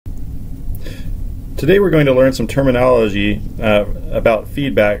Today we're going to learn some terminology about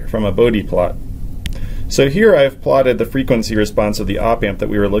feedback from a Bode plot. So here I've plotted the frequency response of the op-amp that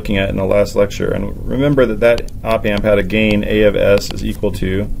we were looking at in the last lecture, and remember that that op-amp had a gain A of S is equal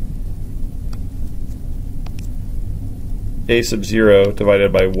to A sub 0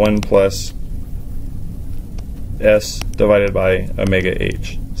 divided by 1 plus S divided by omega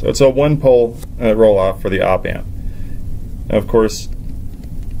H. So it's a one-pole roll-off for the op-amp. Of course,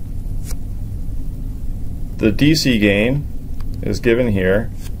 the DC gain is given here,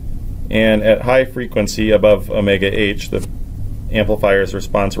 and at high frequency above omega H, the amplifier's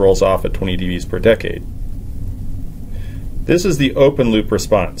response rolls off at 20 dBs per decade. This is the open loop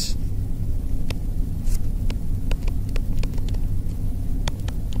response.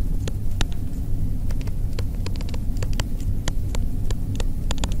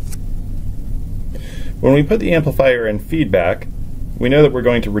 When we put the amplifier in feedback, we know that we're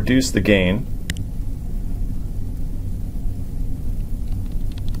going to reduce the gain.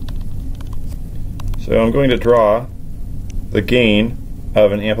 So I'm going to draw the gain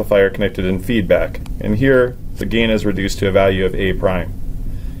of an amplifier connected in feedback. And here the gain is reduced to a value of A prime.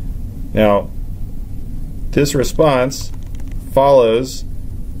 Now, this response follows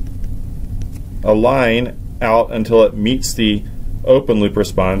a line out until it meets the open loop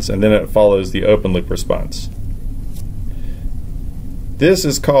response, and then it follows the open loop response. This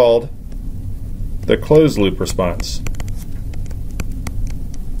is called the closed loop response.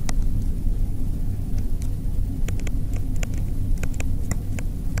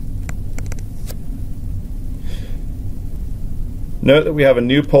 Note that we have a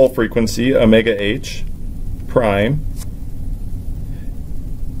new pole frequency, omega H prime,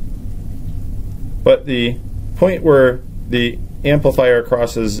 but the point where the amplifier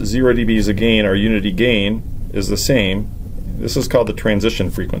crosses 0 dBs of gain, or unity gain, is the same. This is called the transition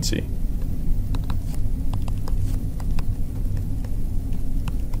frequency.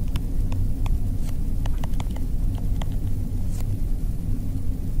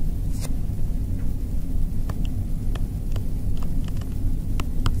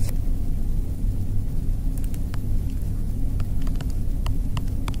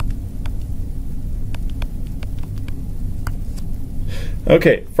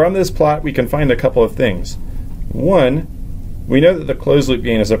 Okay, from this plot we can find a couple of things. One, we know that the closed loop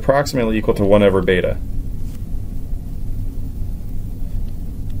gain is approximately equal to 1 over beta.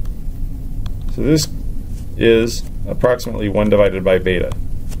 So this is approximately 1 divided by beta.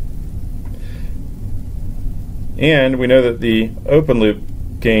 And we know that the open loop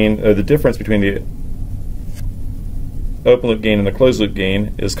gain, or the difference between the open loop gain and the closed loop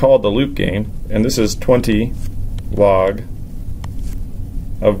gain, is called the loop gain, and this is 20 log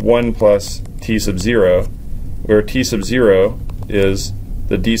of 1 plus T sub 0, where T sub 0 is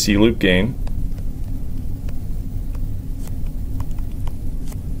the DC loop gain,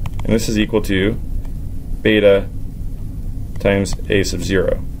 and this is equal to beta times A sub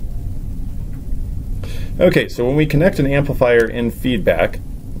 0. Okay, so when we connect an amplifier in feedback,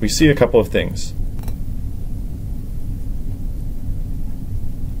 we see a couple of things.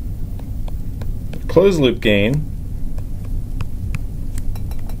 Closed loop gain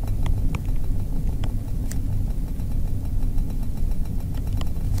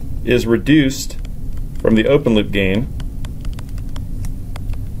is reduced from the open loop gain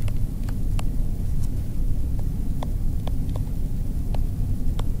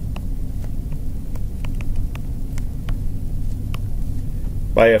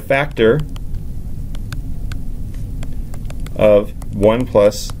by a factor of 1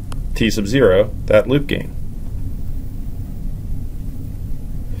 plus T sub 0, that loop gain.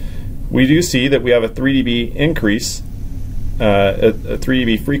 We do see that we have a 3 dB increase, a 3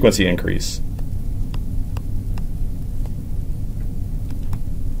 dB frequency increase.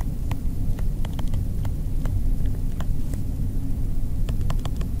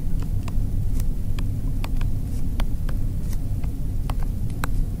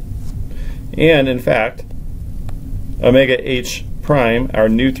 And in fact, omega H prime, our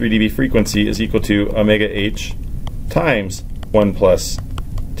new 3 dB frequency, is equal to omega H times 1 plus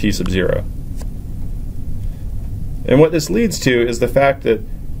T sub 0. And what this leads to is the fact that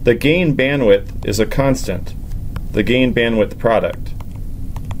the gain bandwidth is a constant, the gain bandwidth product.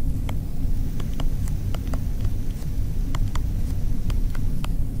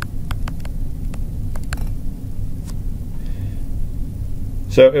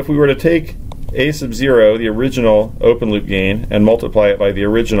 So if we were to take A sub 0, the original open loop gain, and multiply it by the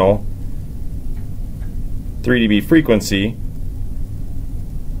original 3 dB frequency,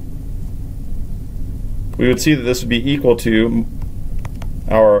 we would see that this would be equal to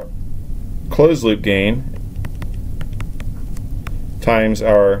our closed loop gain times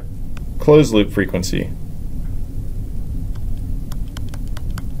our closed loop frequency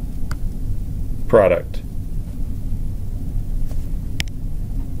product.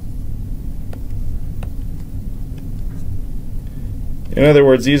 In other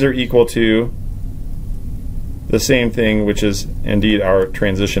words, these are equal to the same thing, which is indeed our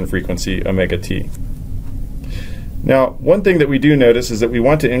transition frequency, omega t. Now, one thing that we do notice is that we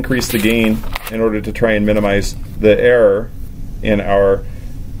want to increase the gain in order to try and minimize the error in our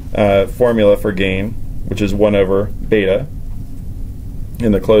formula for gain, which is 1 over beta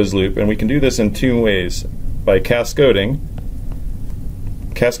in the closed loop. And we can do this in two ways. By cascoding.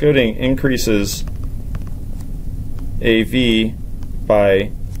 Cascoding increases AV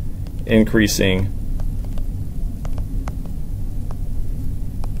by increasing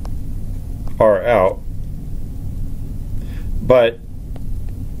R out, but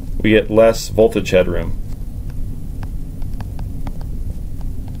we get less voltage headroom.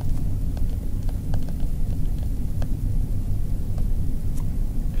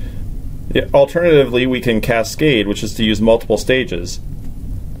 Alternatively, we can cascade, which is to use multiple stages.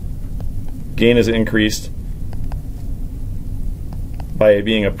 Gain is increased by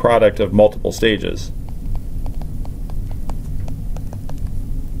being a product of multiple stages.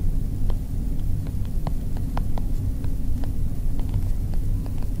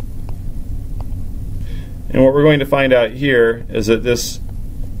 And what we're going to find out here is that this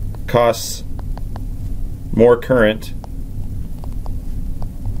costs more current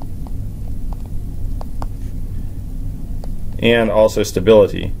and also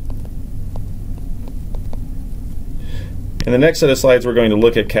stability. In the next set of slides, we're going to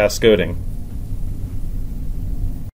look at cascoding.